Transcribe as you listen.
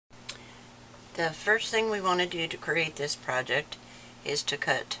The first thing we want to do to create this project is to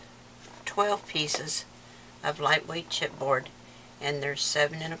cut 12 pieces of lightweight chipboard, and they're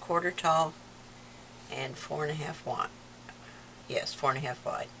 7 1/4 tall and 4 1/2 wide. Yes, 4 1/2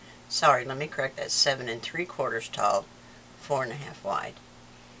 wide. Sorry, let me correct that. 7 3/4 tall, 4 1/2 wide.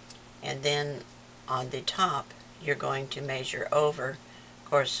 And then on the top, you're going to measure over. Of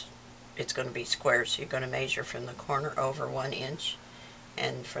course, it's going to be square, so you're going to measure from the corner over 1 inch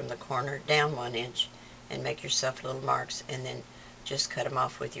and from the corner down 1 inch, and make yourself little marks, and then just cut them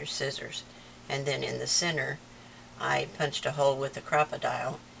off with your scissors. And then in the center, I punched a hole with a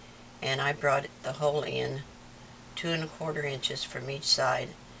crocodile, and I brought the hole in 2 1/4 inches from each side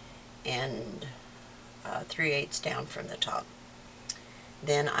and 3/8 down from the top.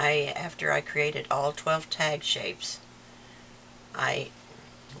 Then after I created all 12 tag shapes, let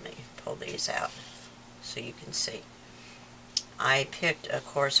me pull these out so you can see. I picked a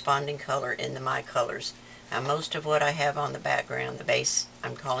corresponding color in the My Colors. Now most of what I have on the background, the base,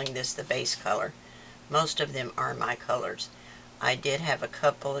 I'm calling this the base color. Most of them are My Colors. I did have a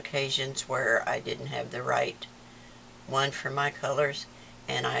couple occasions where I didn't have the right one for My Colors,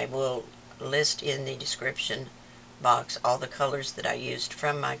 and I will list in the description box all the colors that I used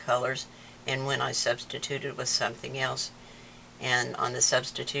from My Colors and when I substituted with something else. And on the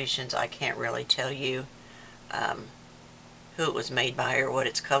substitutions, I can't really tell you who it was made by or what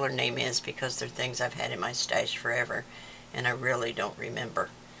its color name is, because they're things I've had in my stash forever and I really don't remember.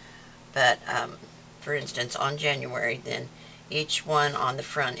 But for instance, on January, then each one on the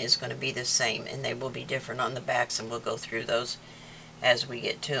front is going to be the same, and they will be different on the backs, and we'll go through those as we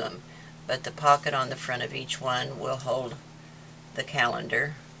get to them. But the pocket on the front of each one will hold the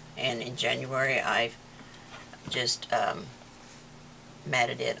calendar, and in January I've just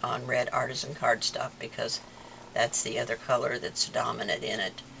matted it on red artisan cardstock because that's the other color that's dominant in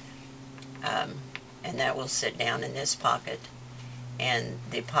it. And that will sit down in this pocket. And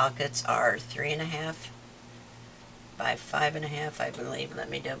the pockets are 3 1/2 by 5 1/2, I believe. Let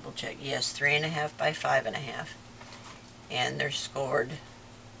me double check. Yes, 3 1/2 by 5 1/2. And they're scored,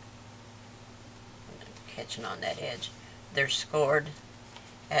 catching on that edge, they're scored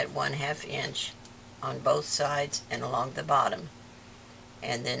at 1/2 inch on both sides and along the bottom,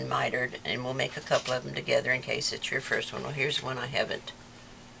 and then mitered, and we'll make a couple of them together in case it's your first one. Well, here's one I haven't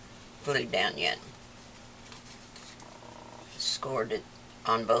glued down yet. Scored it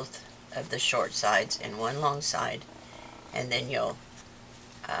on both of the short sides and one long side, and then you'll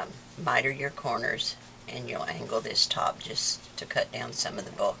miter your corners, and you'll angle this top just to cut down some of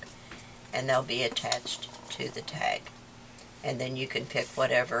the bulk, and they'll be attached to the tag. And then you can pick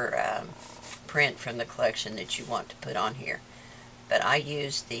whatever print from the collection that you want to put on here. But I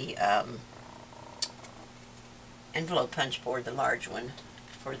used the envelope punch board, the large one,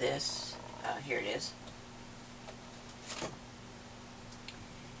 for this. Here it is.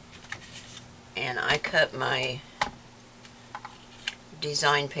 And I cut my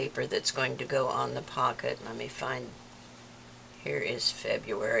design paper that's going to go on the pocket. Let me find, here is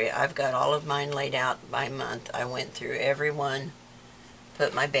February. I've got all of mine laid out by month. I went through every one,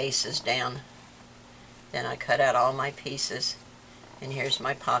 put my bases down, then I cut out all my pieces, and here's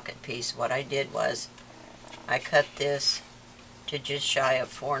my pocket piece. What I did was I cut this to just shy of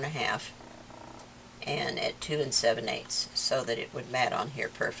 4 1/2 and at 2 7/8 so that it would mat on here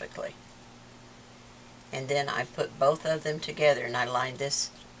perfectly. And then I put both of them together, and I lined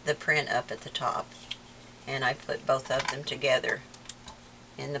the print up at the top, and I put both of them together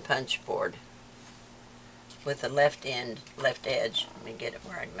in the punch board with the left edge. Let me get it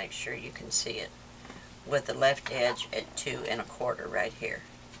where I can make sure you can see it. With the left edge at 2 1/4 right here.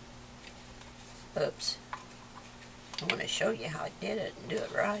 Oops. I want to show you how I did it and do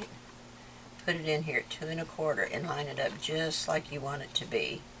it right. Put it in here at 2 1/4 and line it up just like you want it to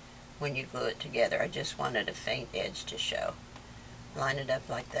be when you glue it together. I just wanted a faint edge to show. Line it up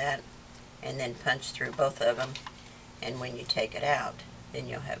like that, and then punch through both of them, and when you take it out, then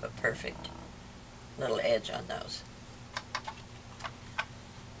you'll have a perfect little edge on those.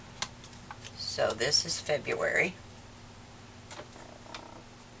 So this is February.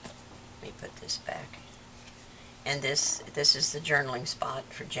 Let me put this back. And this is the journaling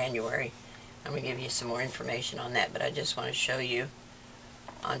spot for January. I'm going to give you some more information on that, but I just want to show you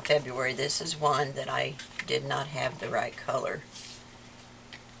on February. This is one that I did not have the right color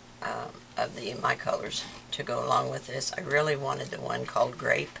of the My Colors to go along with this. I really wanted the one called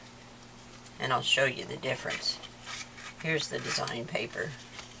Grape, and I'll show you the difference. Here's the design paper,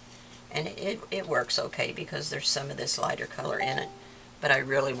 and it works okay because there's some of this lighter color in it, but I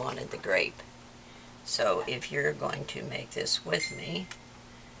really wanted the Grape. So if you're going to make this with me,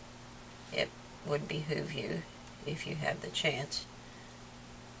 would behoove you, if you have the chance,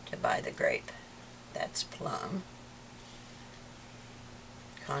 to buy the grape. That's plum,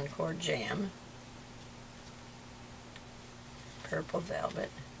 Concord jam, purple velvet.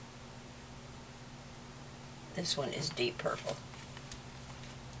 This one is deep purple.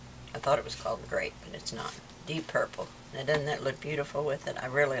 I thought it was called grape, but it's not. Deep purple. Now, doesn't that look beautiful with it? I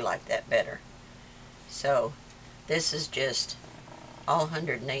really like that better. So, this is just all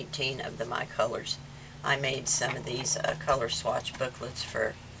 118 of the My Colors. I made some of these color swatch booklets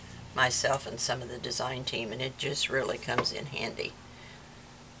for myself and some of the design team, and it just really comes in handy.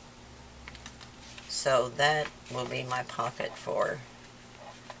 So that will be my pocket for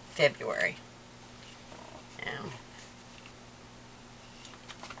February. Now,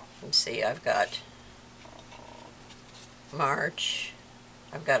 let's see, I've got March.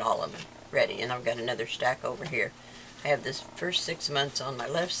 I've got all of them ready, and I've got another stack over here. I have this first 6 months on my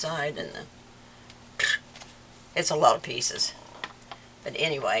left side, and it's a lot of pieces. But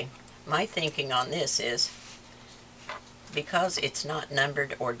anyway, my thinking on this is, because it's not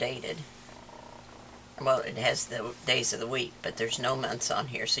numbered or dated, well, it has the days of the week, but there's no months on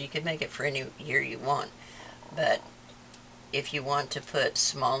here, so you can make it for any year you want. But if you want to put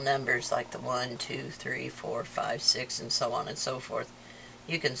small numbers like the 1, 2, 3, 4, 5, 6, and so on and so forth,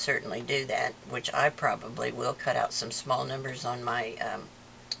 you can certainly do that, which I probably will cut out some small numbers on my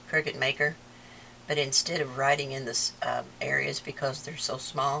Cricut Maker. But instead of writing in the areas because they're so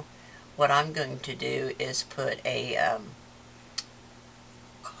small, what I'm going to do is put a,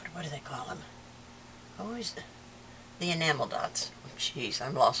 God, what do they call them? Always the enamel dots. Jeez,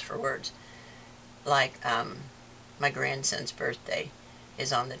 I'm lost for words. Like, my grandson's birthday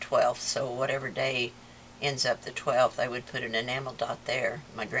is on the 12th, so whatever day ends up the 12th, I would put an enamel dot there.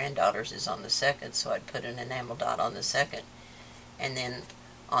 My granddaughter's is on the 2nd, so I'd put an enamel dot on the 2nd. And then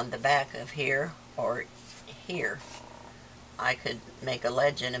on the back of here, or here, I could make a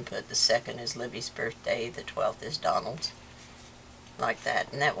legend and put the 2nd is Libby's birthday, the 12th is Donald's. Like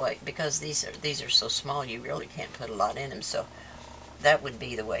that. And that way, because these are so small, you really can't put a lot in them, so that would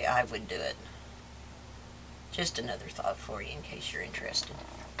be the way I would do it. Just another thought for you in case you're interested.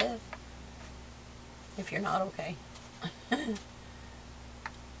 If you're not, okay. I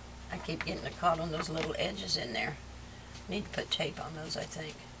keep getting caught on those little edges in there. Need to put tape on those, I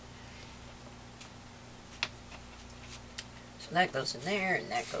think. So that goes in there, and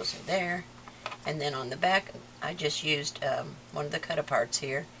that goes in there. And then on the back, I just used one of the cut-aparts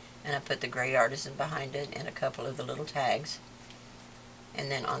here, and I put the gray artisan behind it and a couple of the little tags. And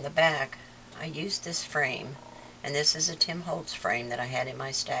then on the back, I used this frame, and this is a Tim Holtz frame that I had in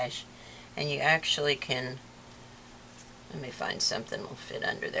my stash. And you actually can, let me find something that will fit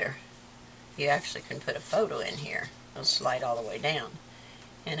under there. You actually can put a photo in here. It'll slide all the way down.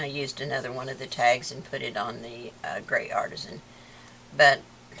 And I used another one of the tags and put it on the gray artisan. But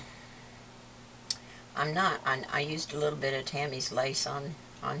I used a little bit of Tammy's lace on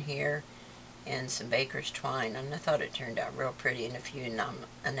here and some baker's twine, and I thought it turned out real pretty, and a few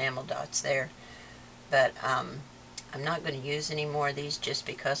enamel dots there. But I'm not going to use any more of these just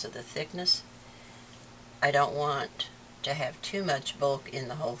because of the thickness. I don't want to have too much bulk in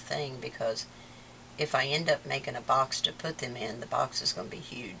the whole thing, because if I end up making a box to put them in, the box is going to be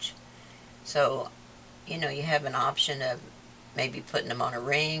huge. So, you know, you have an option of maybe putting them on a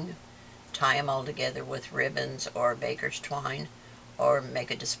ring, tie them all together with ribbons or baker's twine, or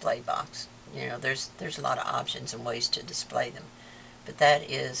make a display box. You know, there's a lot of options and ways to display them. But that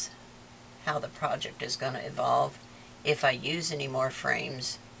is how the project is going to evolve. If I use any more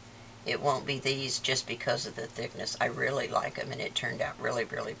frames, it won't be these just because of the thickness. I really like them, and it turned out really,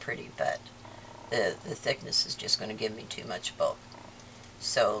 really pretty, but the thickness is just going to give me too much bulk.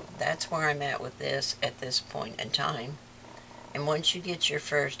 So that's where I'm at with this at this point in time. And once you get your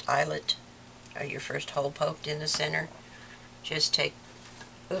first eyelet, or your first hole poked in the center, just take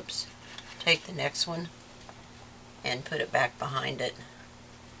the next one and put it back behind it,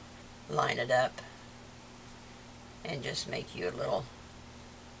 line it up, and just make you a little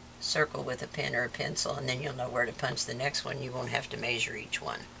circle with a pen or a pencil, and then you'll know where to punch the next one. You won't have to measure each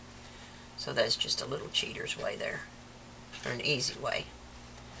one. So that's just a little cheater's way there, or an easy way.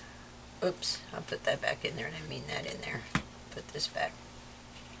 Oops, I'll put that back in there, and I mean that in there. Put this back.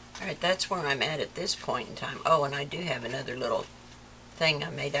 Alright, that's where I'm at this point in time. Oh, and I do have another little thing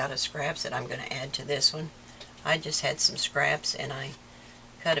I made out of scraps that I'm going to add to this one. I just had some scraps, and I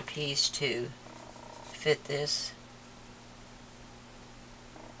cut a piece to fit this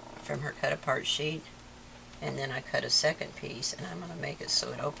from her cut apart sheet, and then I cut a second piece, and I'm going to make it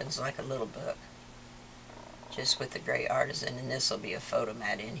so it opens like a little book. just with the gray artisan, and this will be a photo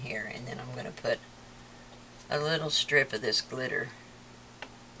mat in here, and then I'm going to put a little strip of this glitter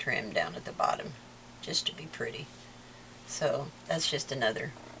trim down at the bottom just to be pretty. So that's just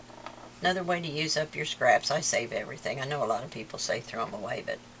another way to use up your scraps. I save everything. I know a lot of people say throw them away,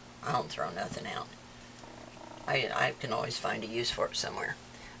 but I don't throw nothing out. I can always find a use for it somewhere.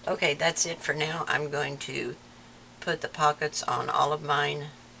 Okay, that's it for now. I'm going to put the pockets on all of mine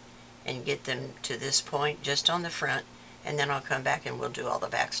and get them to this point just on the front, and then I'll come back and we'll do all the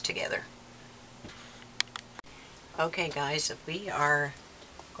backs together. Okay guys, we are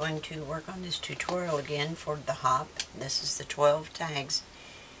going to work on this tutorial again for the hop. This is the 12 tags.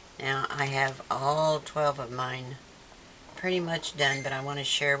 Now I have all 12 of mine pretty much done, but I want to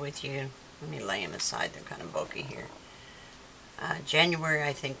share with you. Let me lay them aside, they're kind of bulky here. January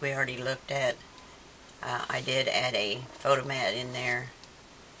I think we already looked at. I did add a photo mat in there.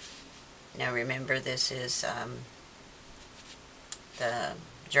 Now remember, this is the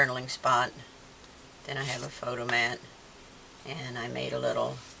journaling spot. Then I have a photo mat, and I made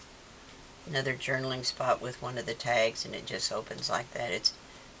another journaling spot with one of the tags, and it just opens like that. It's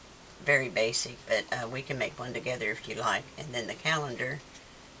very basic, but we can make one together if you like. And then the calendar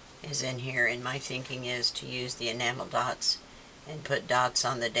is in here, and my thinking is to use the enamel dots and put dots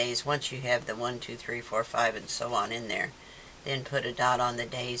on the days. Once you have the 1, 2, 3, 4, 5 and so on in there, then put a dot on the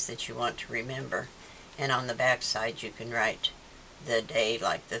days that you want to remember, and on the back side you can write the day,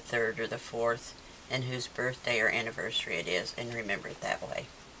 like the 3rd or the 4th, and whose birthday or anniversary it is, and remember it that way.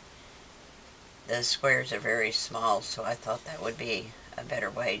 The squares are very small, so I thought that would be a better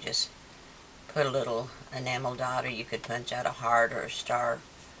way. Just put a little enamel dot, or you could punch out a heart or a star,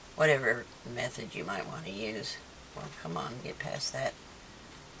 whatever method you might want to use. Well, come on, get past that.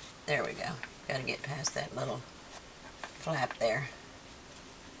 There we go. Got to get past that little flap there.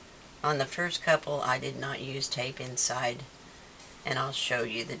 On the first couple I did not use tape inside, and I'll show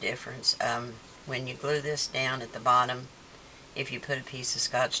you the difference. When you glue this down at the bottom, if you put a piece of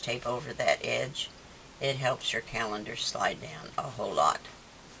Scotch tape over that edge, it helps your calendar slide down a whole lot,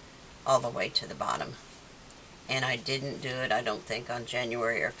 all the way to the bottom. And I didn't do it, I don't think, on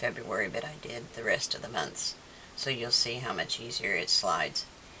January or February, but I did the rest of the months. So you'll see how much easier it slides.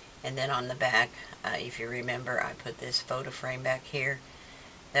 And then on the back, if you remember, I put this photo frame back here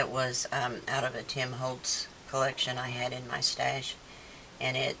that was out of a Tim Holtz collection I had in my stash,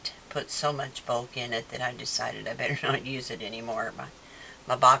 and it put so much bulk in it that I decided I better not use it anymore.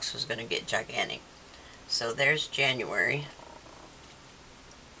 My box was going to get gigantic. So there's January.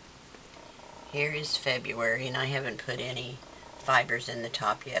 Here is February, and I haven't put any fibers in the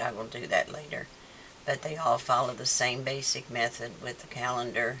top yet. I will do that later. But they all follow the same basic method with the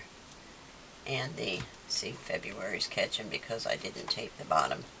calendar and see, February's catching because I didn't tape the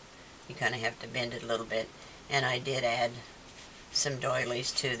bottom. You kind of have to bend it a little bit. And I did add some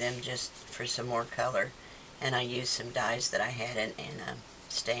doilies to them just for some more color. And I used some dies that I had in a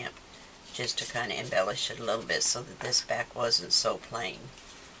stamp just to kind of embellish it a little bit so that this back wasn't so plain.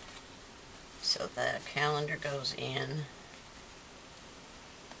 So the calendar goes in.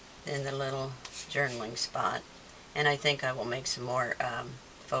 Then the little journaling spot, and I think I will make some more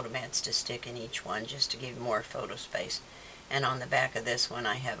photo mats to stick in each one just to give more photo space. And on the back of this one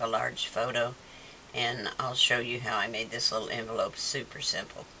I have a large photo, and I'll show you how I made this little envelope super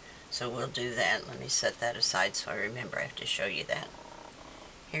simple. So we'll do that. Let me set that aside so I remember I have to show you that.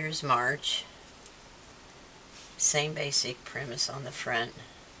 Here's March. Same basic premise on the front.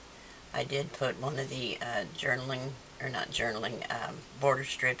 I did put one of the border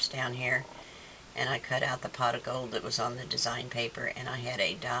strips down here, and I cut out the pot of gold that was on the design paper, and I had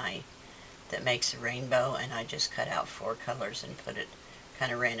a die that makes a rainbow, and I just cut out 4 colors and put it,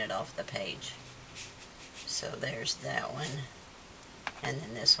 kind of ran it off the page. So there's that one, and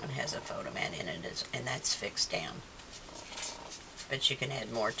then this one has a photo mat in it, and that's fixed down. But you can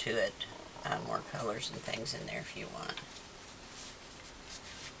add more to it, more colors and things in there if you want.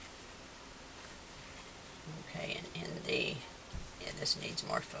 Okay, and this needs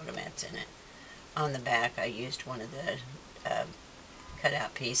more photo mats in it. On the back I used one of the cut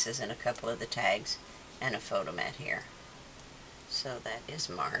out pieces and a couple of the tags and a photo mat here. So that is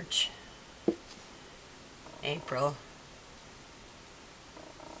March. April.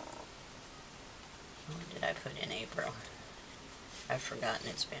 What did I put in April? I've forgotten,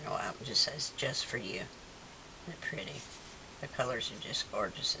 it's been a while. It just says just for you. They're pretty. The colors are just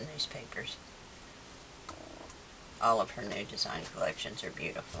gorgeous in these papers. All of her new design collections are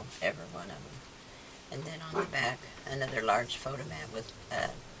beautiful, every one of them. And then on the back, another large photo mat with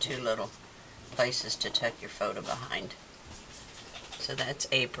 2 little places to tuck your photo behind. So that's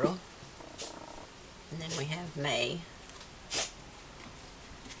April. And then we have May.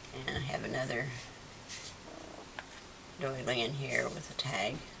 And I have another doily in here with a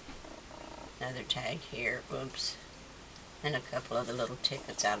tag. Another tag here, oops. And a couple of the little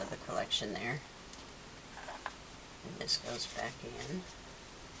tickets out of the collection there. And this goes back in.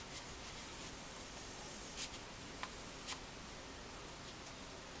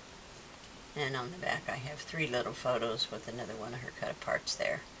 And on the back I have 3 little photos with another one of her cut aparts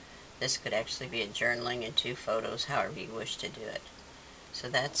there. This could actually be a journaling and 2 photos, however you wish to do it. So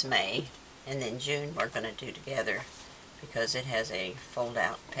that's May. And then June we're going to do together because it has a fold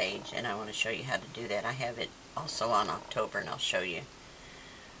out page and I want to show you how to do that. I have it also on October and I'll show you.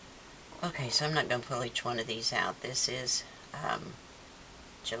 Okay, so I'm not going to pull each one of these out. This is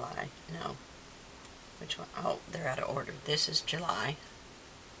July. No. Which one? Oh, they're out of order. This is July.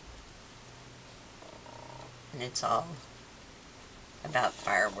 And it's all about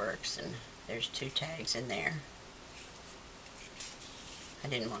fireworks, and there's 2 tags in there. I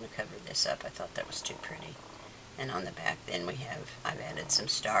didn't want to cover this up. I thought that was too pretty. And on the back then I've added some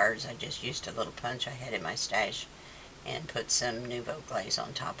stars. I just used a little punch I had in my stash and put some Nouveau glaze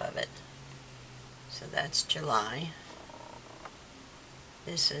on top of it. So that's July.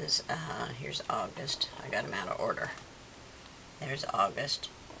 This is, here's August. I got them out of order. There's August.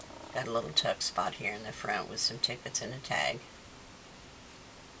 Got a little tuck spot here in the front with some tickets and a tag.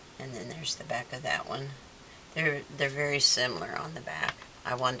 And then there's the back of that one. They're very similar on the back.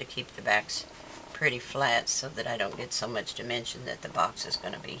 I wanted to keep the backs pretty flat so that I don't get so much dimension that the box is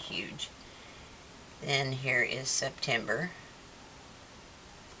going to be huge. Then here is September.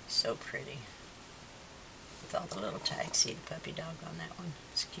 So pretty. With all the little tags. See the puppy dog on that one?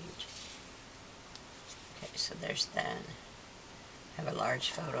 It's cute. Okay, so there's that. I have a large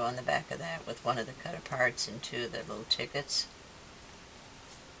photo on the back of that with one of the cut aparts and 2 of the little tickets.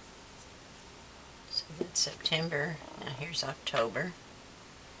 So that's September. Now here's October.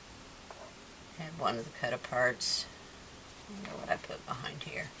 I have one of the cut aparts. I wonder what I put behind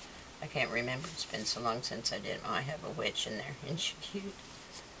here. I can't remember. It's been so long since I did it. Oh, I have a witch in there. Isn't she cute?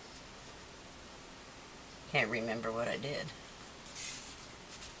 Can't remember what I did.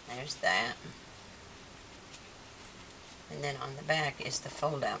 There's that. And then on the back is the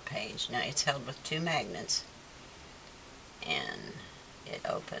fold-out page. Now it's held with 2 magnets. And it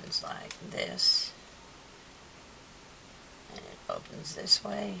opens like this. And it opens this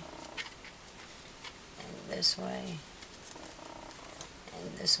way. And this way.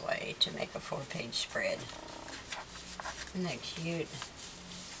 And this way to make a 4-page spread. Isn't that cute?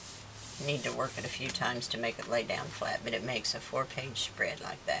 You need to work it a few times to make it lay down flat, but it makes a 4-page spread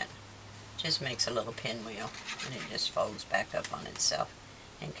like that. Just makes a little pinwheel, and it just folds back up on itself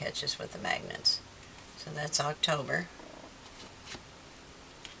and catches with the magnets. So that's October.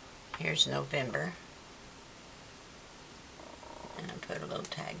 Here's November. And I put a little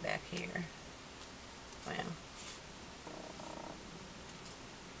tag back here. Well,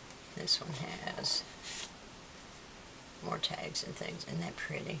 this one has more tags and things. Isn't that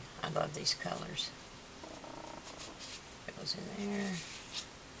pretty? I love these colors. Goes in there.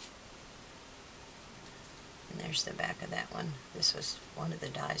 And there's the back of that one. This was one of the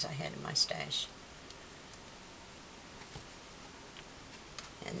dies I had in my stash.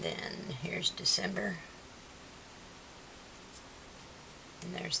 And then here's December.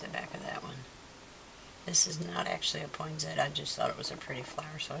 And there's the back of that one. This is not actually a poinsettia. I just thought it was a pretty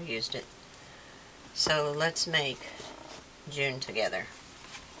flower, so I used it. So let's make June together.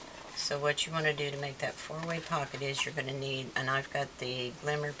 So what you want to do to make that 4-way pocket is you're going to need, and I've got the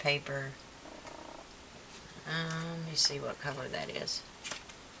glimmer paper. Let me see what color that is.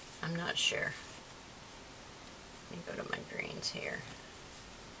 I'm not sure. Let me go to my greens here.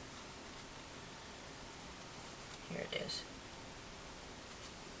 Here it is.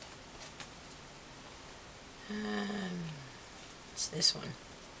 It's this one.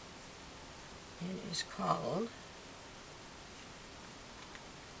 It is called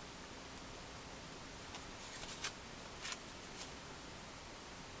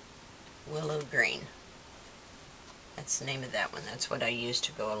Willow Green. That's the name of that one. That's what I used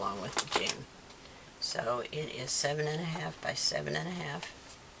to go along with the June. So it is 7.5 by 7.5.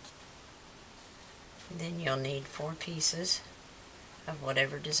 Then you'll need 4 pieces of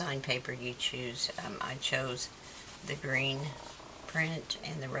whatever design paper you choose. I chose the green print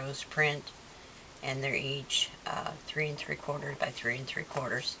and the rose print, and they're each 3 3/4 by 3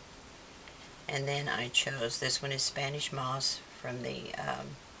 3/4. And then I chose, this one is Spanish Moss from the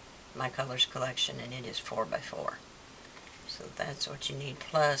My Colors collection, and it is 4 by 4. So that's what you need,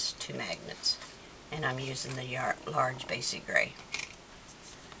 plus 2 magnets. And I'm using the large basic gray.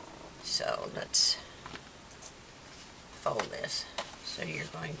 So let's fold this. So you're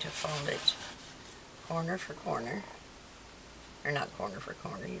going to fold it corner for corner, or not corner for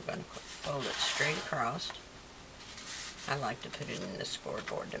corner, you're going to fold it straight across. I like to put it in the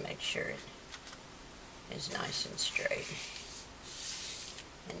scoreboard to make sure it is nice and straight.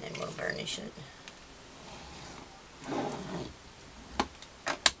 And then we'll burnish it.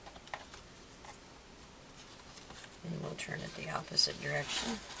 And we'll turn it the opposite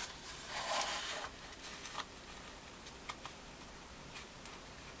direction.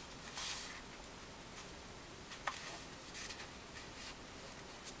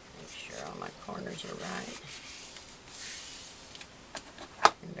 Make sure all my corners are right.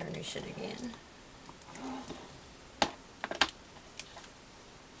 And burnish it again.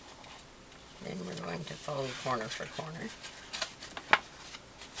 Then we're going to fold corner for corner.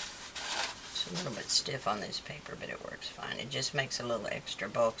 It's a little bit stiff on this paper, but it works fine. It just makes a little extra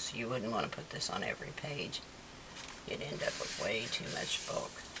bulk, so you wouldn't want to put this on every page. You'd end up with way too much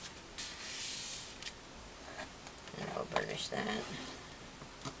bulk. And I'll burnish that.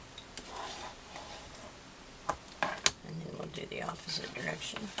 And then we'll do the opposite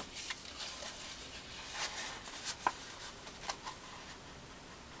direction.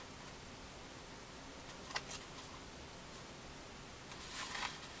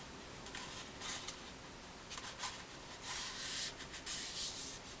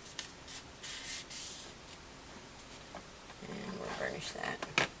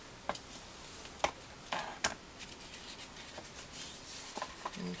 That.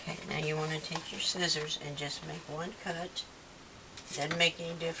 Okay, now you want to take your scissors and just make one cut. Doesn't make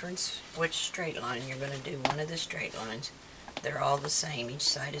any difference which straight line you're going to do. One of the straight lines. They're all the same. Each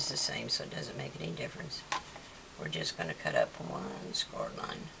side is the same, so it doesn't make any difference. We're just going to cut up one score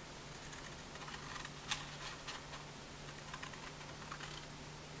line.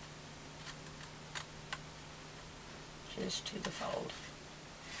 Just to the fold.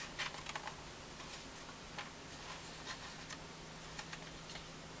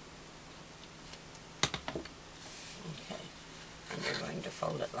 Okay, and you're going to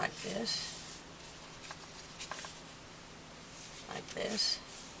fold it like this,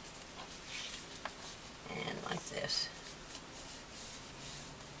 and like this.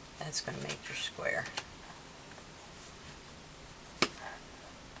 That's going to make your square.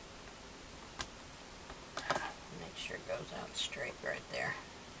 Make sure it goes out straight right there.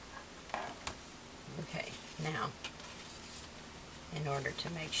 Okay, now, in order to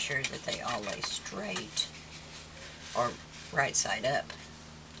make sure that they all lay straight, or right side up,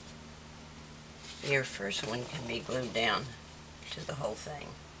 your first one can be glued down to the whole thing.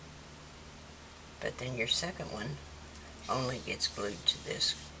 But then your second one only gets glued to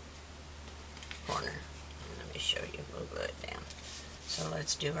this corner. And let me show you, we'll glue it down. So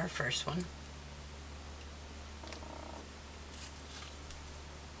let's do our first one.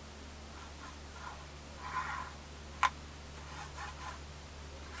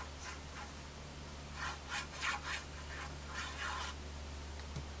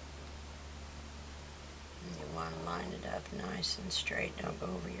 Line it up nice and straight. Don't go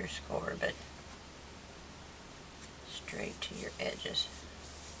over your score, but straight to your edges.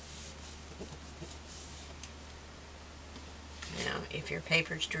 Now, if your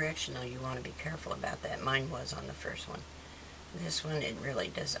paper's directional, you want to be careful about that. Mine was on the first one. This one, it really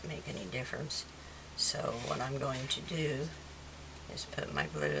doesn't make any difference. So what I'm going to do is put my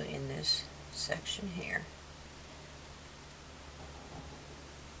glue in this section here.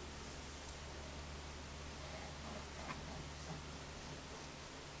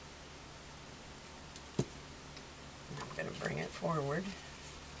 I'm going to bring it forward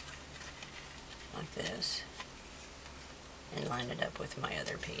like this and line it up with my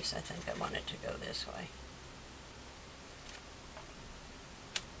other piece. I think I want it to go this way.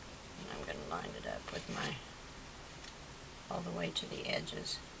 And I'm going to line it up with my, all the way to the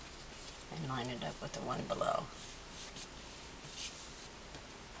edges, and line it up with the one below.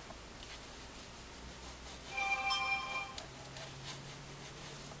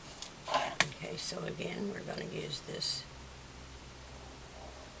 Okay, so again, we're going to use this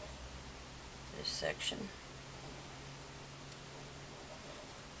section.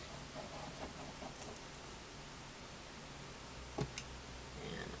 And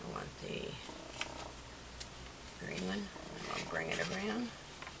I want the green one, and I'll bring it around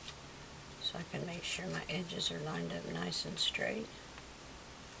so I can make sure my edges are lined up nice and straight.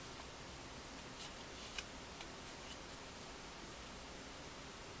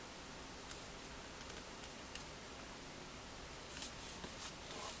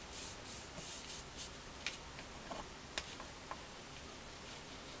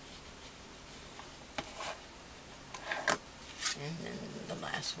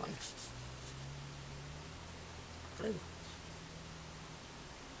 this one. Glue.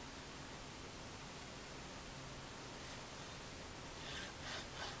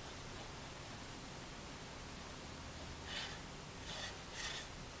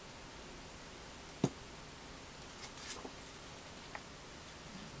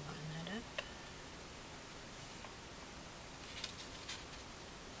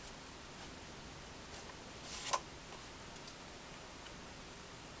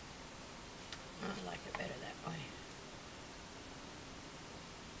 I like it better that way.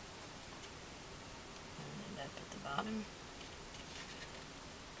 Line it up at the bottom. And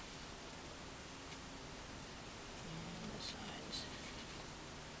the sides.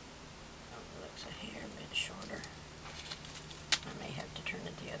 Oh, it looks a hair bit shorter. I may have to turn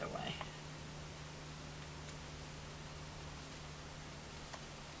it the other way.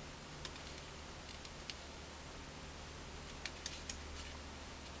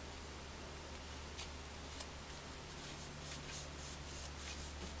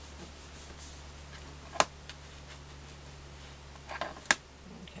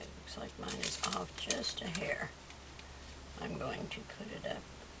 Looks like mine is off just a hair. I'm going to put it up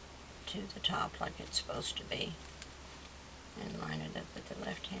to the top like it's supposed to be and line it up at the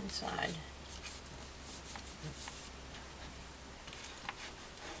left hand side.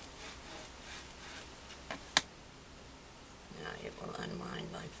 Now it will unwind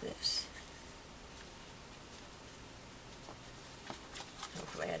like this.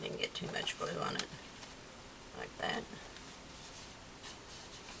 Hopefully I didn't get too much glue on it. Like that.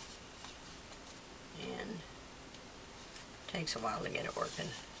 And it takes a while to get it working.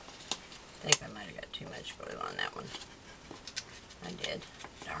 I think I might have got too much glue on that one. I did.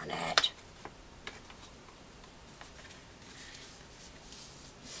 Darn it.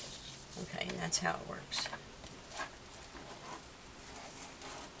 Okay, and that's how it works.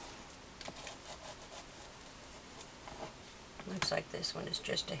 Looks like this one is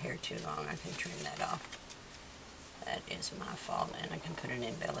just a hair too long. I can trim that off. That is my fault, and I can put an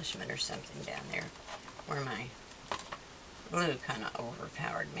embellishment or something down there where my glue kind of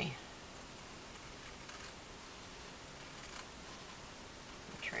overpowered me.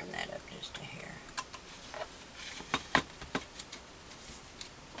 Trim that up just a hair.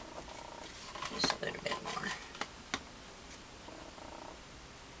 Just a little bit more.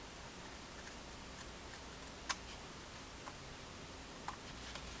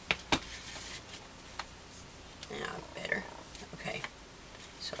 Now better. Okay.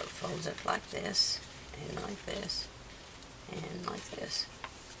 So it folds up like this, and like this, and like this.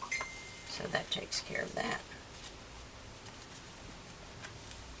 So that takes care of that.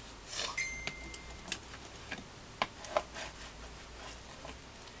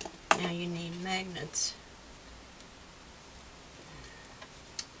 Now you need magnets.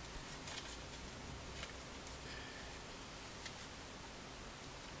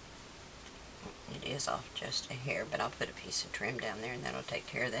 It is off just a hair, but I'll put a piece of trim down there and that'll take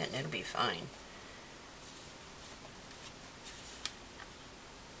care of that, and it'll be fine.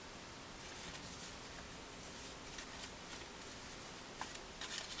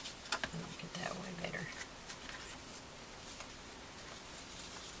 I like it that way better.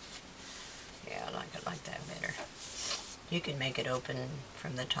 Yeah, I like it like that better. You can make it open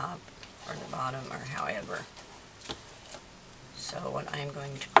from the top or the bottom or however. So what I'm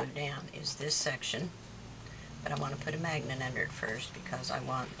going to glue down is this section, but I want to put a magnet under it first because I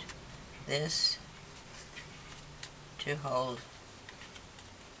want this to hold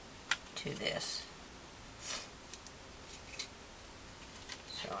to this.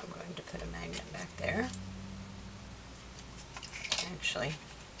 So I'm going to put a magnet back there. Actually,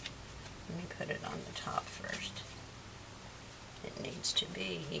 let me put it on the top first. It needs to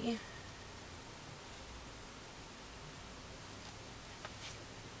be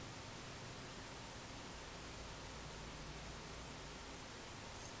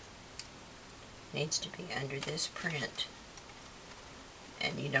under this print,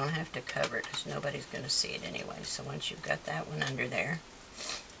 and you don't have to cover it because nobody's going to see it anyway. So once you've got that one under there,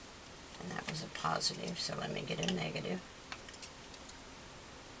 and that was a positive, so let me get a negative.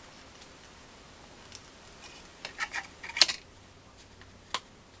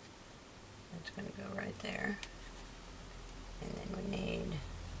 That's going to go right there, and then we need,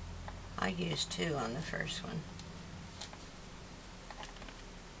 I used 2 on the first one.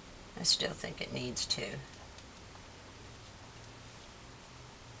 I still think it needs 2.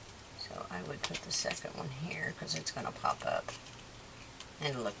 So I would put the second one here because it's going to pop up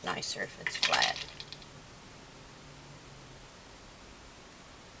and look nicer if it's flat.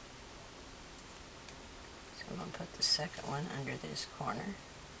 So I'm going to put the second one under this corner.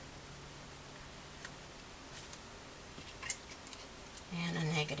 and a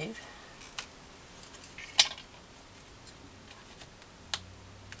negative.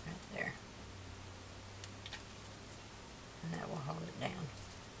 Right there. And that will hold it down.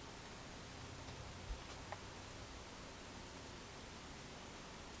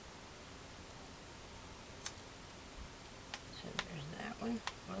 So there's that one.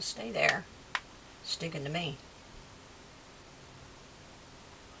 We'll stay there. Sticking to me.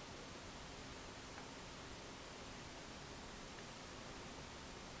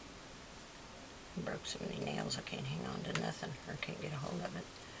 Broke so many nails I can't hang on to nothing, or can't get a hold of it.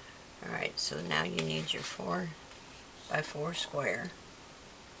 Alright, so now you need your 4x4 square.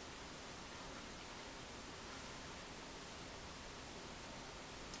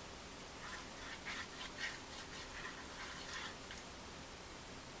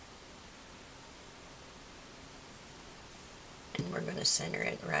 And we're going to center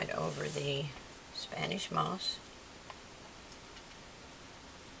it right over the Spanish moss.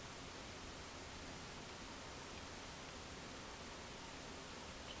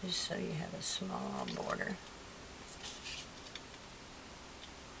 Just so you have a small border.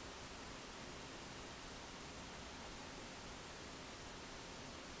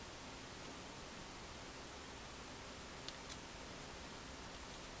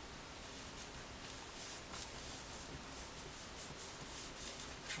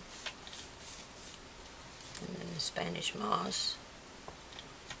 And then the Spanish moss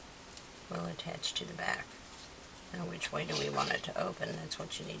will attach to the back. Now, which way do we want it to open? That's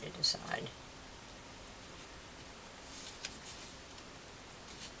what you need to decide.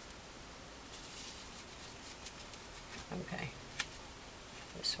 Okay.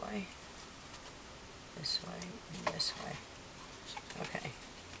 This way, and this way. Okay.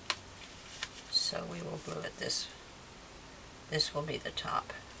 So we will glue it this will be the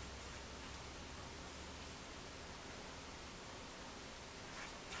top.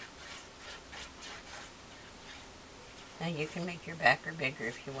 Now you can make your backer bigger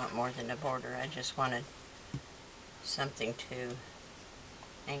if you want more than a border. I just wanted something to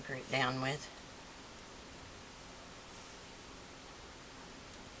anchor it down with.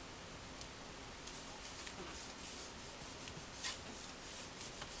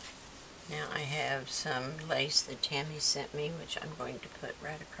 Now I have some lace that Tammy sent me, which I'm going to put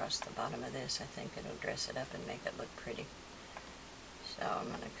right across the bottom of this. I think it'll dress it up and make it look pretty. So I'm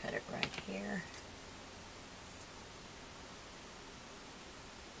going to cut it right here.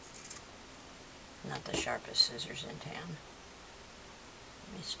 Not the sharpest scissors in town.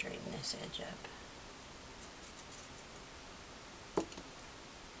 Let me straighten this edge up.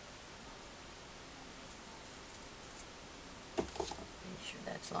 Make sure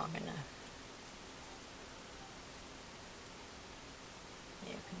that's long enough.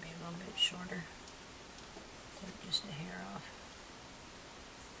 Yeah, it can be a little bit shorter. Take just a hair off.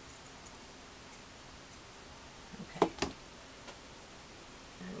 Okay.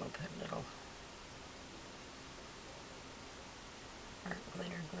 And we'll put a little art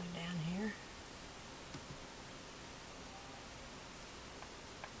glitter glue down here.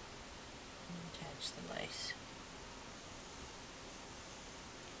 And attach the lace.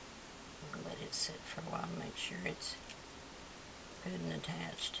 We'll let it sit for a while, make sure it's good and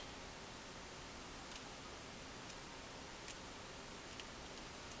attached.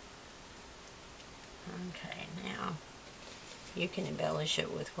 Okay, now you can embellish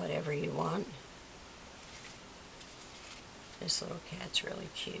it with whatever you want. This little cat's really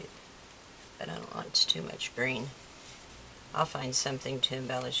cute, but I don't want it's too much green. I'll find something to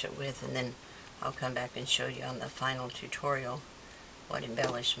embellish it with, and then I'll come back and show you on the final tutorial what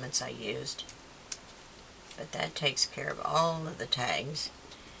embellishments I used. But that takes care of all of the tags.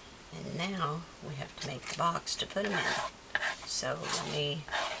 And now we have to make the box to put them in. So let me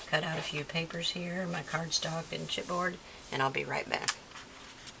cut out a few papers here, my cardstock and chipboard, and I'll be right back.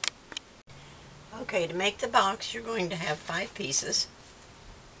 Okay, to make the box, you're going to have 5 pieces.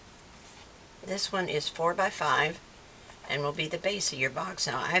 This one is 4x5 and will be the base of your box.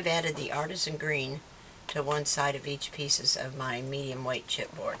 Now, I've added the artisan green to one side of each pieces of my medium weight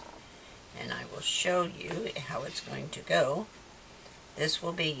chipboard. And I will show you how it's going to go. This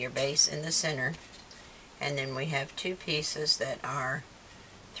will be your base in the center. And then we have 2 pieces that are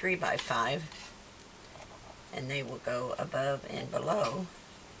 3x5. And they will go above and below.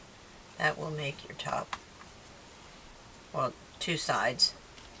 That will make your top, well, 2 sides,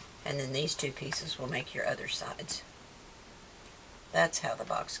 and then these 2 pieces will make your other sides. That's how the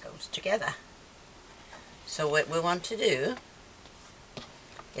box goes together. So what we want to do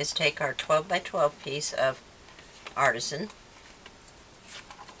is take our 12x12 piece of artisan,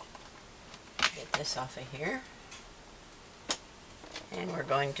 get this off of here, And we're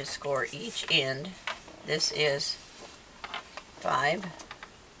going to score each end. This is 5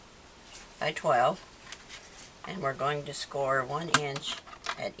 by 12, and we're going to score 1 inch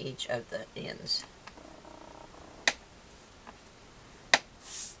at each of the ends.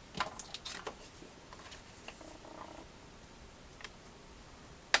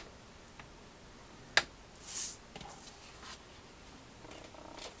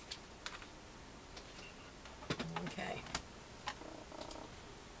 Okay.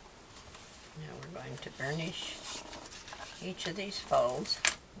 Now we're going to burnish each of these folds.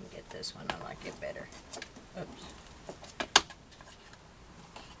 Let me get this one, I like it better. Oops.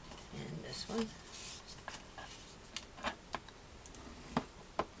 And this one.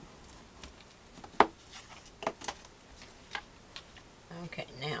 Okay,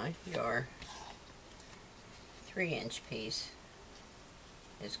 now your 3-inch piece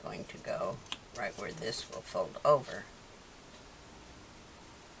is going to go right where this will fold over.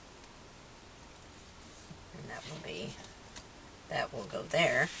 And that will go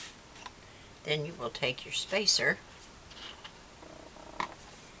there. Then you will take your spacer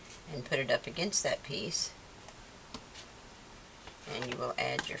and put it up against that piece, and you will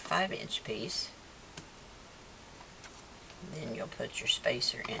add your 5-inch piece. Then you'll put your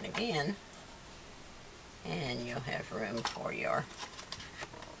spacer in again, and you'll have room for your,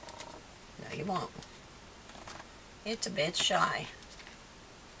 no you won't, it's a bit shy.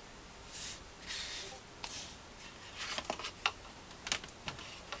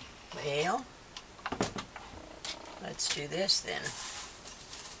 Well, let's do this then.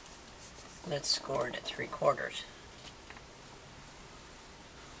 Let's score it at 3/4.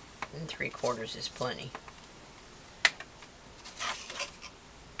 And 3/4 is plenty.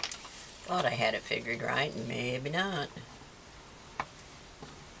 Thought I had it figured right, and maybe not.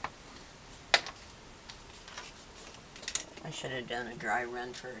 I should have done a dry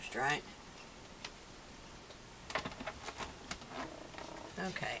run first, right?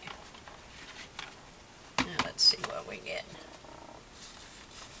 Okay. Now let's see what we get.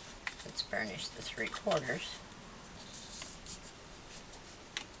 Let's burnish the 3/4.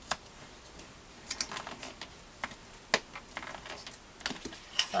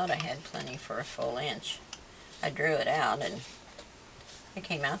 Thought I had plenty for a full inch. I drew it out and it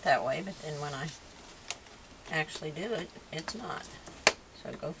came out that way, but then when I actually do it, it's not.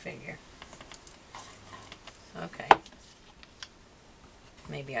 So go figure. Okay.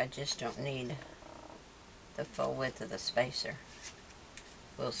 Maybe I just don't need the full width of the spacer.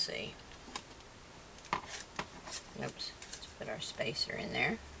 We'll see. Oops. Let's put our spacer in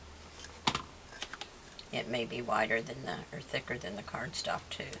there. It may be wider than or thicker than the cardstock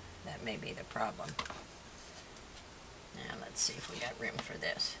too. That may be the problem. Now let's see if we got room for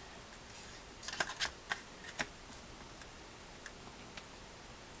this.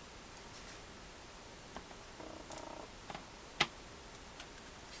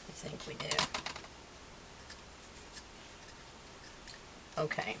 I think we do.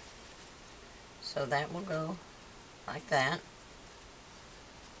 Okay. So that will go like that.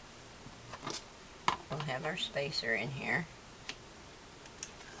 We'll have our spacer in here.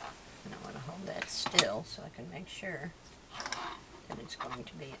 And I want to hold that still so I can make sure that it's going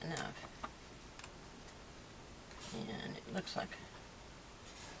to be enough. And it looks like,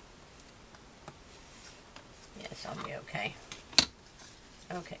 yes, I'll be okay.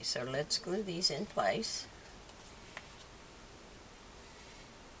 Okay, so let's glue these in place.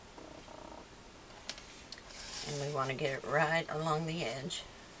 And we want to get it right along the edge.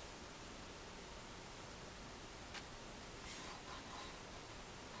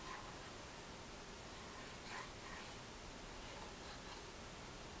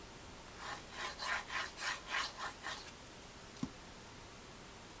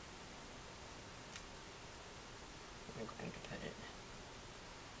 We're going to put it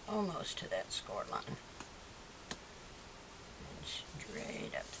almost to that score line. And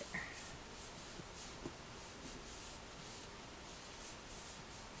straight up there.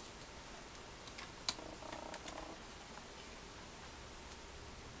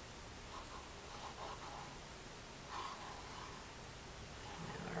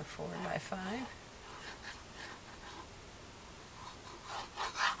 Now our 4 by 5.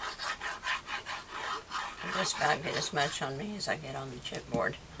 I just about get as much on me as I get on the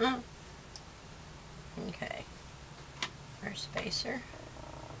chipboard. Okay. Our spacer.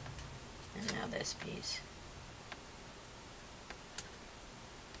 And now this piece.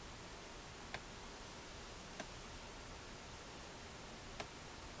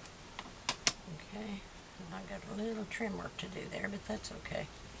 Okay. I've got a little trim work to do there, but that's okay.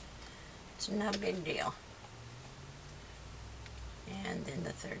 It's not a big deal. and then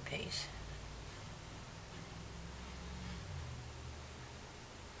the third piece.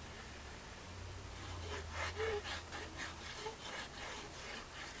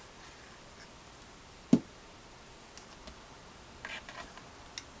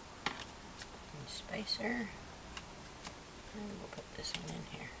 And spacer, and we'll put this one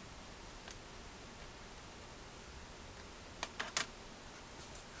in here.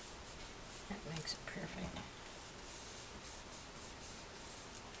 That makes it perfect.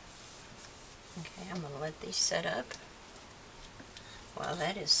 Okay, I'm going to let these set up. While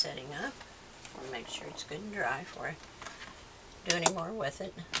that is setting up, I'll make sure it's good and dry before I do any more with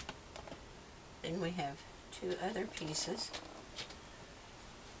it. Then we have two other pieces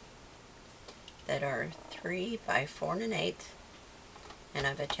that are 3 by 4 1/8, and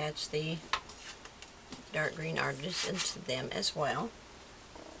I've attached the dark green artisan to them as well.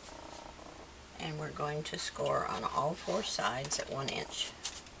 And we're going to score on all 4 sides at 1 inch.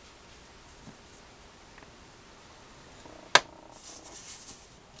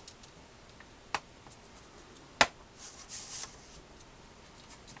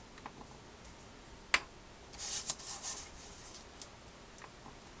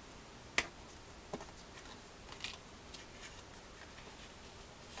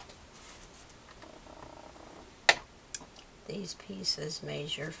 These pieces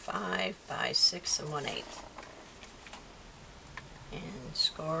measure 5 by 6 1/8 and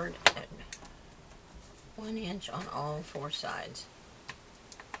scored at 1 inch on all 4 sides.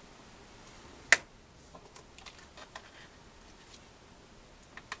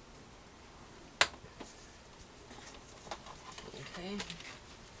 Okay.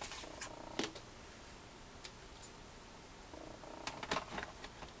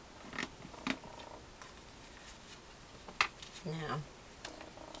 Now,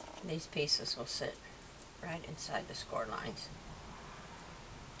 these pieces will sit right inside the score lines.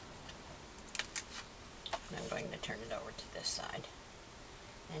 And I'm going to turn it over to this side.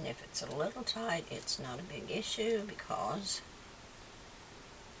 And if it's a little tight, it's not a big issue because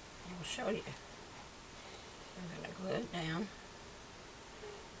I will show you. I'm going to glue it down.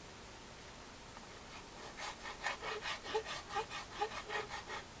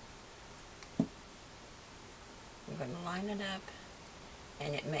 I'm going to line it up,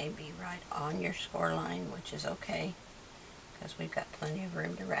 and it may be right on your score line, which is okay because we've got plenty of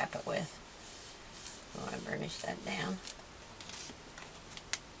room to wrap it with. I want to burnish that down.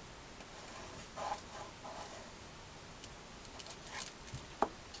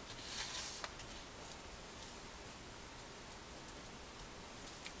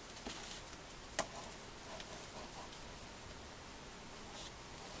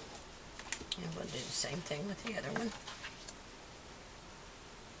 And we'll do the same thing with the other one.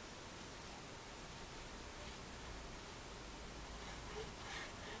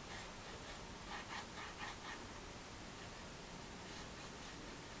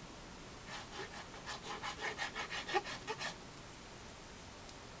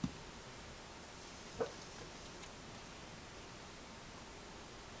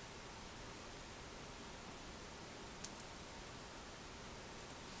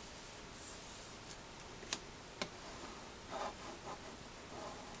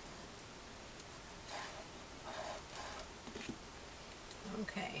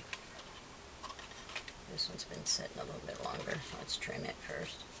 Okay, this one's been sitting a little bit longer. Let's trim it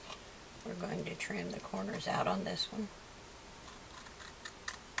first. We're going to trim the corners out on this one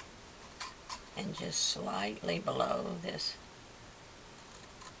and just slightly below this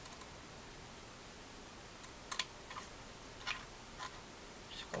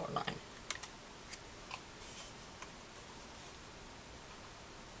score line.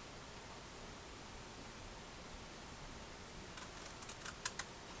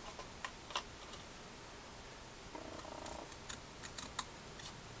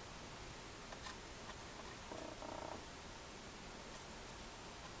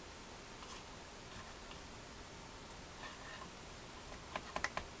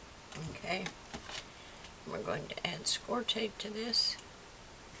 Okay, we're going to add score tape to this.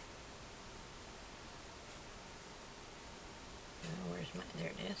 Where's my, there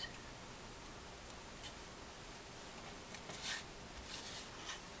it is.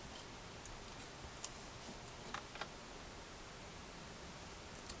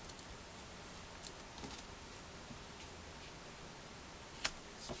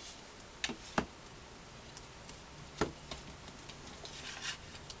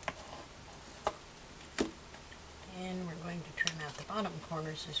 And we're going to trim out the bottom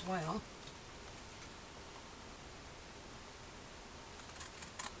corners as well.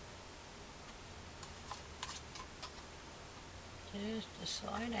 Just a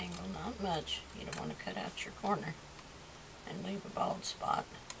slight angle, not much. You don't want to cut out your corner and leave a bald spot.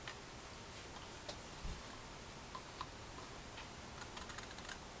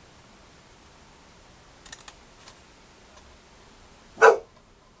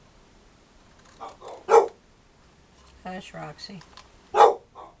 Hush, Roxy.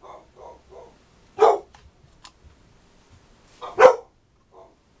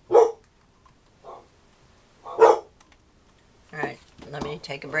 Alright, let me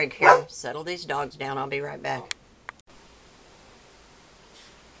take a break here, settle these dogs down. I'll be right back.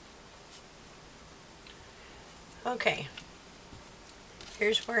 Okay,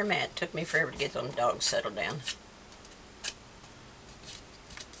 here's where I'm at. It took me forever to get them dogs settled down.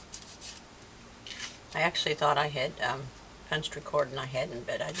 I actually thought I had punched record and I hadn't,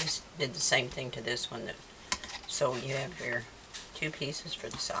 but I just did the same thing to this one. So you have your two pieces for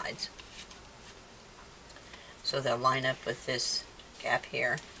the sides. So they'll line up with this gap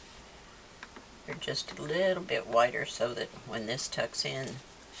here. They're just a little bit wider so that when this tucks in,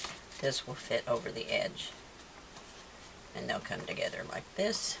 this will fit over the edge. And they'll come together like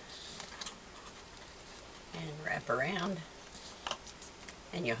this and wrap around,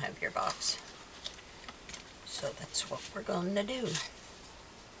 and you'll have your box. So that's what we're going to do.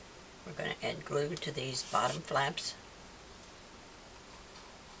 We're going to add glue to these bottom flaps.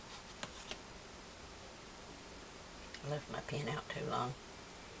 I left my pin out too long.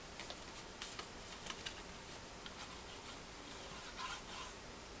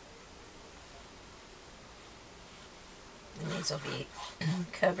 And these will be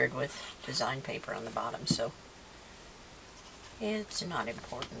covered with design paper on the bottom, so it's not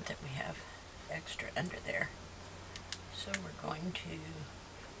important that we have extra under there. So we're going to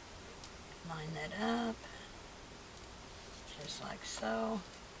line that up, just like so.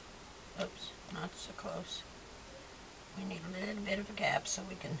 Oops, not so close. We need a little bit of a gap so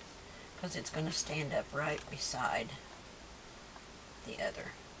we can, because it's going to stand up right beside the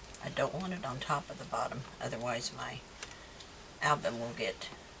other. I don't want it on top of the bottom, otherwise my album will get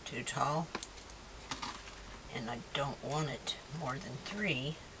too tall, and I don't want it more than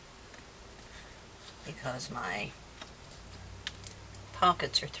 3 because my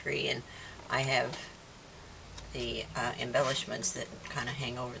pockets are 3 and I have the embellishments that kind of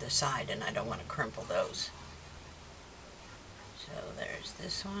hang over the side, and I don't want to crumple those. So there's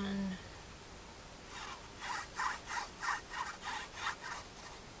this one.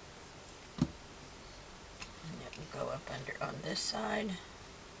 And it will go up under on this side.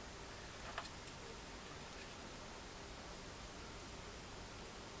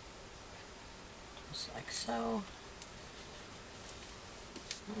 Just like so.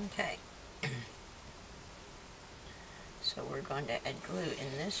 Okay. So we're going to add glue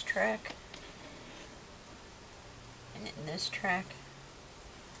in this track and in this track.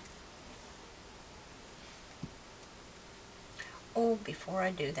 Oh, before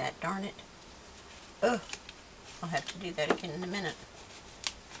I do that, darn it. Oh, I'll have to do that again in a minute.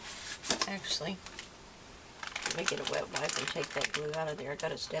 Actually, let me get a wet wipe and take that glue out of there. I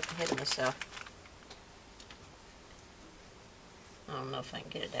got a step ahead of myself. I don't know if I can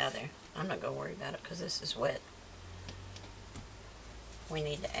get it out of there. I'm not going to worry about it because this is wet. We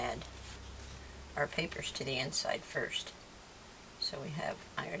need to add our papers to the inside first. So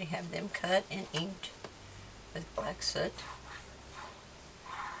I already have them cut and inked with black soot.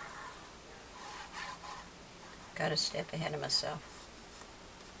 Got a step ahead of myself.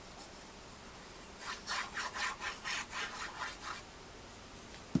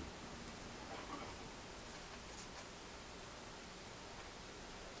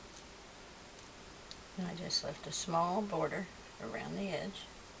 And I just left a small border around the edge.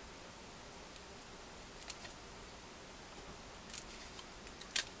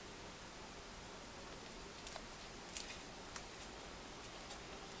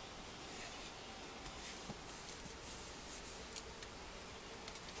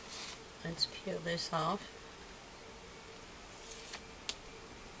 Let's peel this off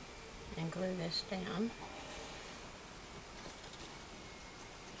and glue this down.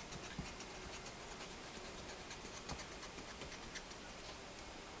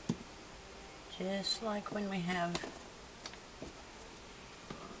 Just like when we have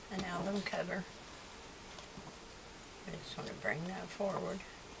an album cover. I just want to bring that forward.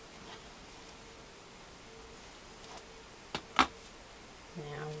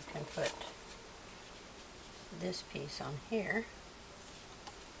 Now we can put this piece on here.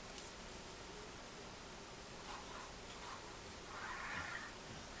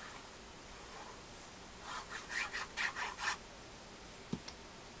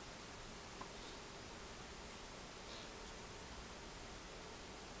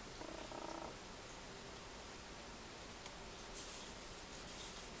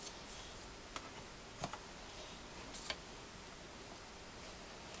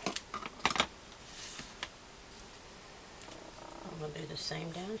 we'll do the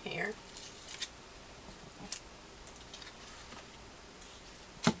same down here.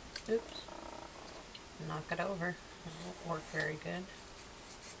 Oops. Knock it over. It won't work very good.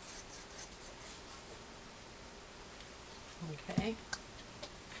 Okay.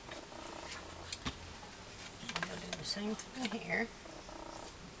 We'll do the same thing here.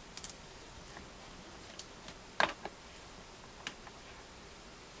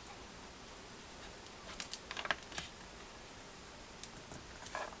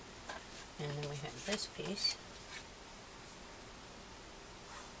 And then we have this piece.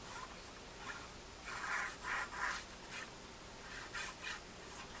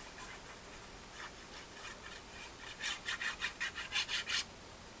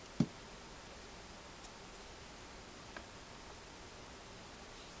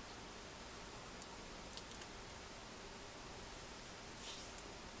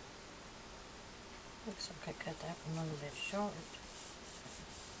 Looks like I cut that one a little bit short.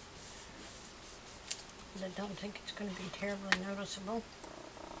 But I don't think it's going to be terribly noticeable.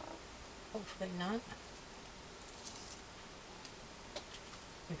 Hopefully not.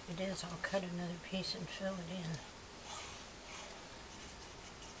 If it is, I'll cut another piece and fill it in.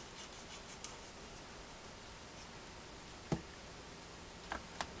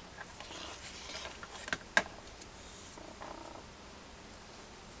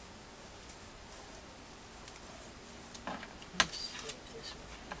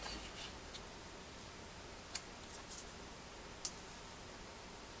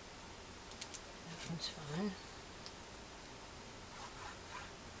 That's fine.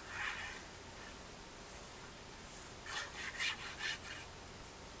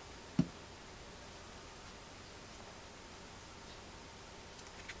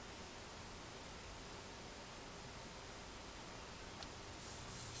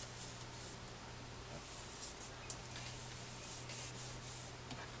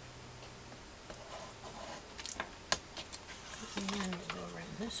 And then we'll go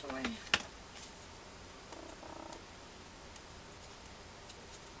around this way.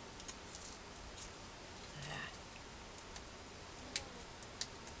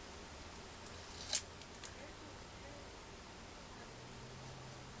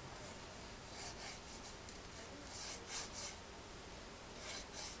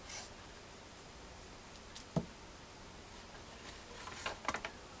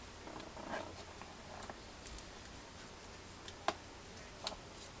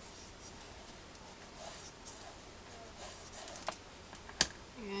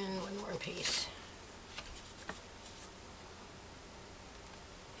 And one more piece.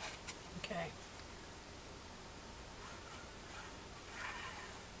 Okay.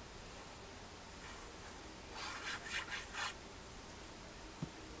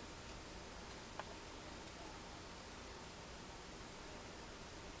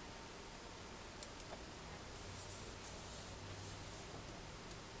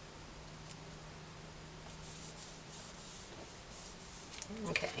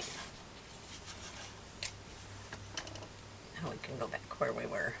 Okay. Now we can go back where we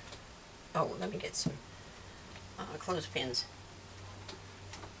were. Oh, let me get some clothespins.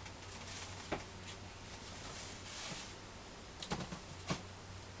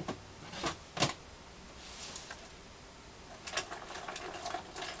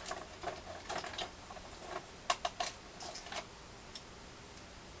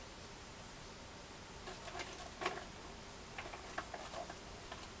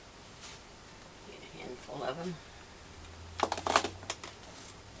 Full of them.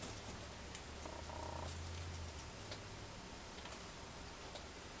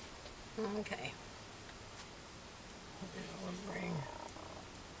 Okay. Then we'll bring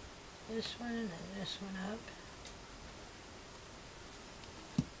this one and this one up.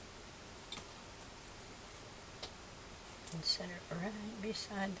 And set it right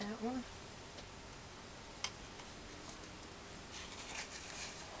beside that one.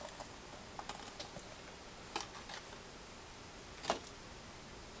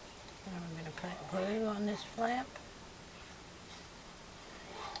 Put glue on this flap.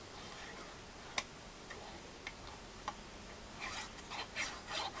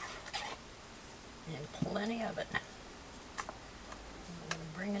 And plenty of it. I'm going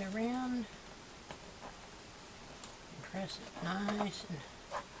to bring it around and press it nice and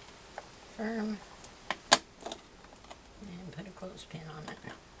firm and put a clothespin on it.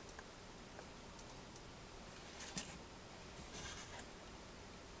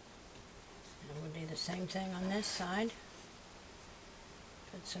 We'll do the same thing on this side.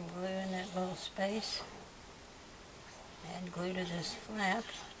 Put some glue in that little space. Add glue to this flap.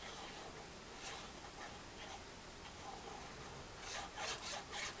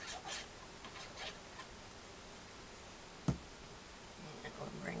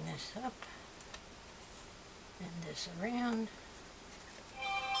 this around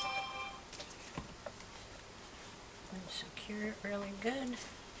and secure it really good.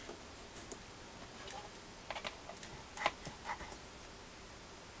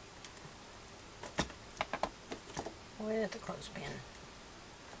 With the clothespin.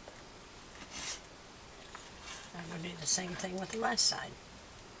 I'm going to do the same thing with the last side.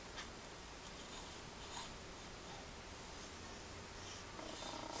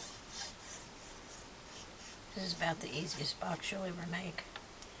 This is about the easiest box you'll ever make.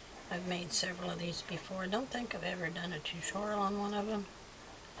 I've made several of these before. I don't think I've ever done a tutorial on one of them.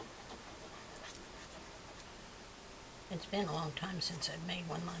 It's been a long time since I've made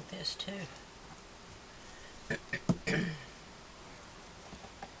one like this too. Okay,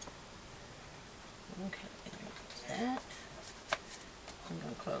 there's that. I'm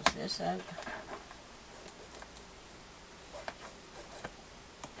going to close this up.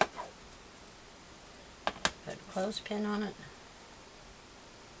 Put a clothespin on it.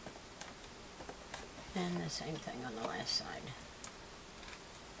 And the same thing on the last side.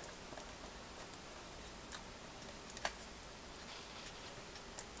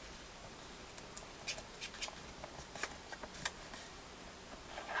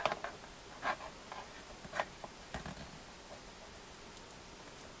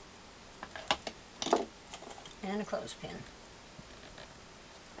 And a clothespin.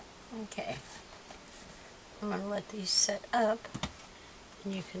 Okay. I'm going to let these set up,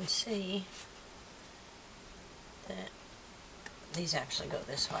 and you can see that these actually go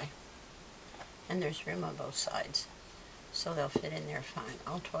this way. And there's room on both sides, so they'll fit in there fine.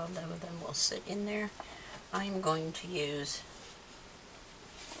 All 12 of them will sit in there. I'm going to use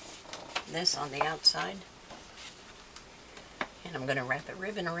this on the outside, and I'm going to wrap a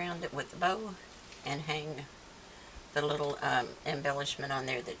ribbon around it with the bow and hang the little embellishment on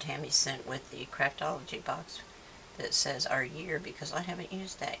there that Tammy sent with the Craftology box that says our year, because I haven't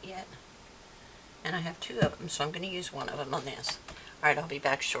used that yet. And I have 2 of them, so I'm going to use one of them on this. Alright, I'll be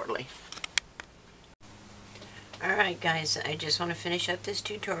back shortly. Alright guys, I just want to finish up this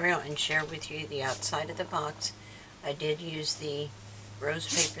tutorial and share with you the outside of the box. I did use the rose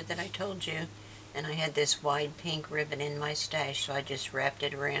paper that I told you, and I had this wide pink ribbon in my stash, so I just wrapped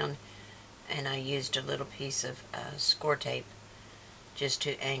it around, and I used a little piece of score tape just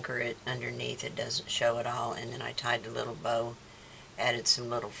to anchor it underneath. It doesn't show at all, and then I tied a little bow, added some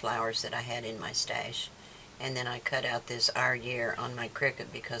little flowers that I had in my stash, and then I cut out this Our Year on my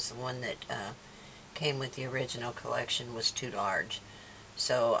Cricut because the one that came with the original collection was too large.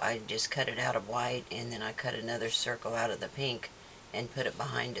 So I just cut it out of white, and then I cut another circle out of the pink and put it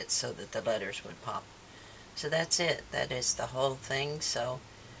behind it so that the letters would pop. So that's it. That is the whole thing. So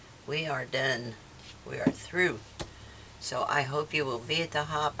we are done. We are through. So I hope you will be at the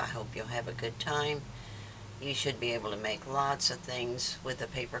Hop. I hope you'll have a good time. You should be able to make lots of things with the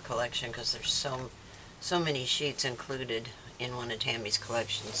paper collection because there's so many sheets included in one of Tammy's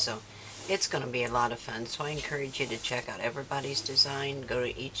collections. So it's going to be a lot of fun. So I encourage you to check out everybody's design. Go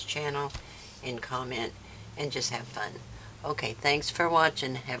to each channel and comment and just have fun. Okay, thanks for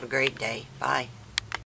watching. Have a great day. Bye.